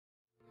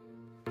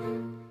Hey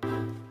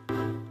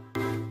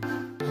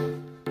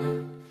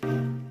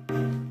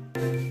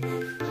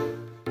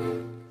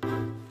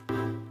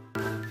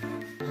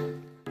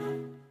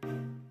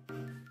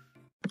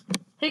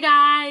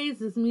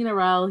guys, it's me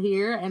Narelle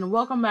here, and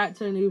welcome back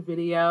to a new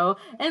video.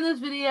 In this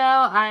video,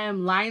 I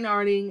am line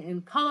arting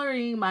and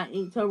coloring my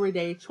Inktober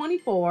Day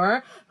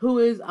 24, who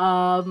is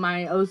of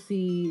my OC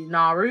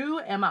Naru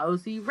and my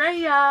OC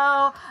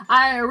Rayo.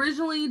 I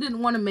originally didn't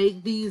want to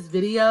make these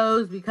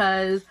videos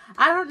because,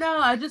 I don't know,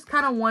 I just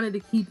kind of wanted to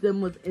keep them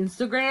with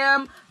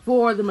Instagram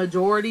for the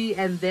majority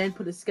and then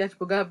put a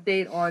sketchbook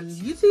update on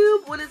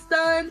YouTube when it's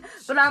done.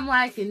 But I'm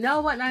like, you know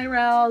what,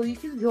 Narelle, you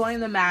can join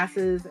the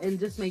masses and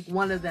just make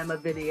one of them a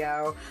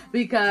video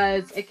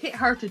because it can't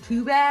hurt you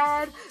too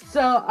bad.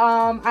 So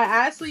I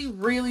actually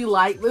really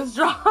like this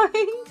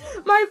drawing.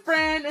 My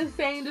friend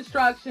Insane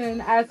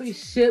Destruction actually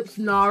ships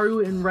Naru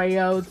and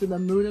Rayo to the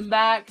moon and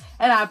back,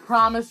 and I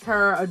promised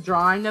her a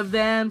drawing of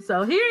them,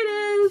 so here it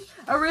is.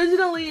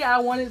 Originally, I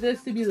wanted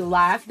this to be the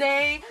last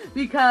day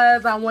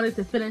because I wanted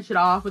to finish it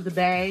off with a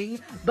bang,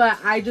 but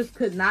I just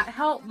could not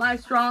help my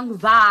strong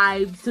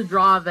vibes to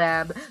draw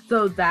them.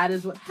 So that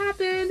is what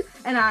happened,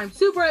 and I'm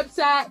super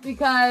upset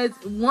because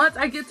once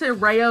I get to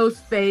Rayo's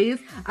face,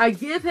 I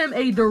give him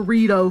a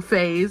Dorito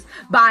face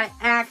by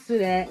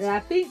accident, and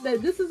I think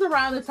that this is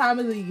around the time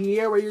of the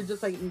year where you're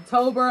just like,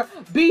 Inktober,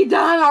 be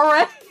done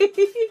already.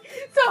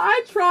 So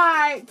I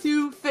tried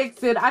to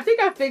fix it. I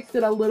think I fixed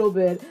it a little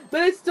bit,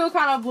 but it still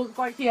kind of looks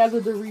like he has a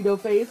Dorito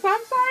face. So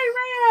I'm sorry,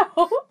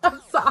 Rayo.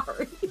 I'm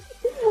sorry.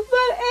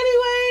 But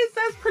anyways,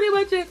 that's pretty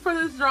much it for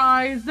this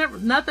drawing.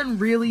 There's nothing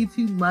really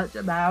too much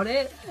about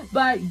it.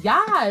 But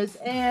yes,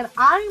 and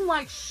I'm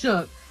like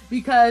shook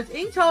because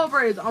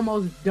Inktober is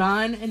almost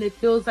done and it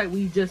feels like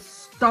we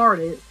just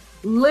started.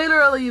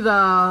 Literally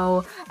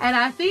though. And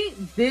I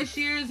think this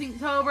year's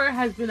Inktober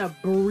has been a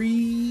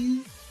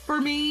breeze for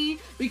me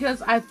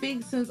because I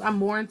think since I'm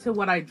more into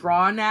what I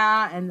draw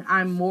now and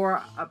I'm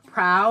more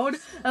proud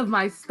of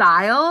my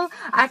style,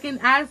 I can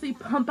actually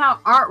pump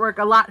out artwork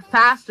a lot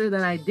faster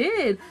than I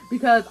did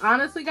because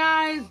honestly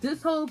guys,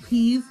 this whole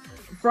piece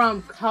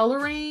from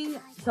coloring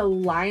to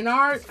line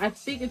art, I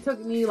think it took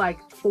me like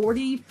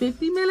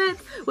 40-50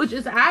 minutes, which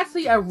is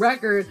actually a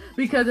record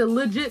because it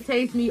legit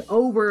takes me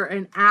over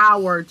an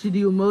hour to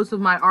do most of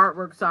my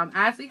artwork. So I'm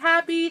actually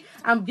happy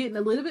I'm getting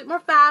a little bit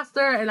more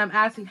faster, and I'm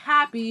actually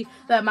happy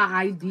that my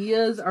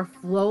ideas are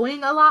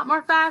flowing a lot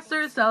more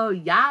faster. So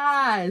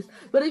yes,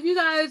 but if you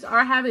guys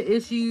are having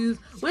issues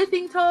with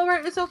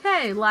Inktober, it's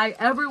okay. Like,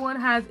 everyone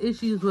has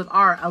issues with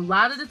art. A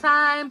lot of the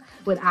time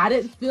when I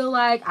didn't feel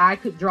like I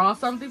could draw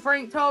something for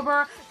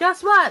Inktober,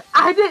 guess what?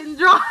 I didn't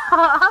draw.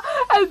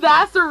 And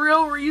that's the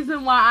real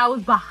reason why I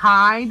was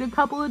behind a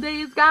couple of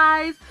days,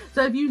 guys.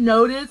 So if you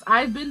notice,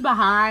 I've been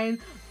behind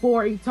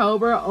for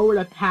Inktober over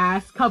the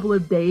past couple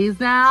of days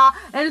now,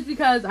 and it's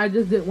because I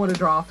just didn't want to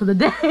draw for the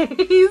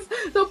days.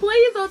 So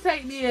please don't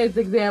take me as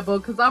example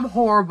because I'm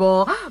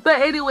horrible.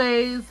 But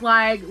anyways,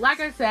 like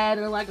I said,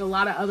 or like a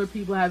lot of other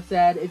people have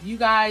said, if you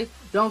guys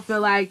don't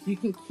feel like you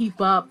can keep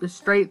up the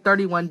straight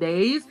 31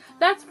 days,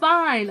 that's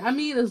fine. I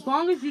mean, as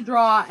long as you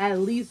draw at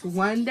least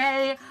one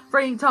day for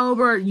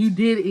Inktober, you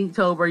did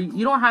Inktober.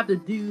 You don't have to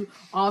do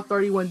all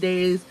 31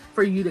 days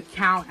for you to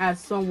count as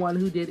someone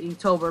who did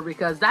Inktober,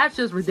 because that's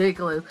just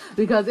ridiculous.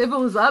 Because if it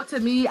was up to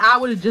me, I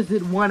would have just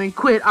did one and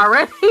quit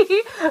already.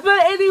 But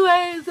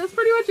anyways, that's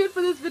pretty much it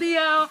for this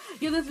video.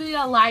 Give this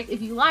video a like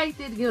if you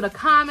liked it. Give it a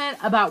comment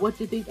about what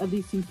you think of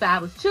these two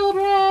fabulous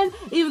children.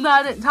 Even though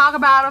I didn't talk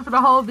about them for the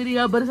whole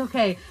video, but it's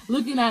okay.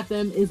 Looking at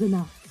them is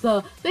enough.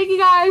 So thank you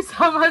guys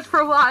so much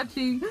for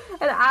watching,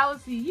 and I will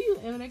see you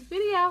in the next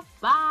video.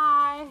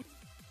 Bye.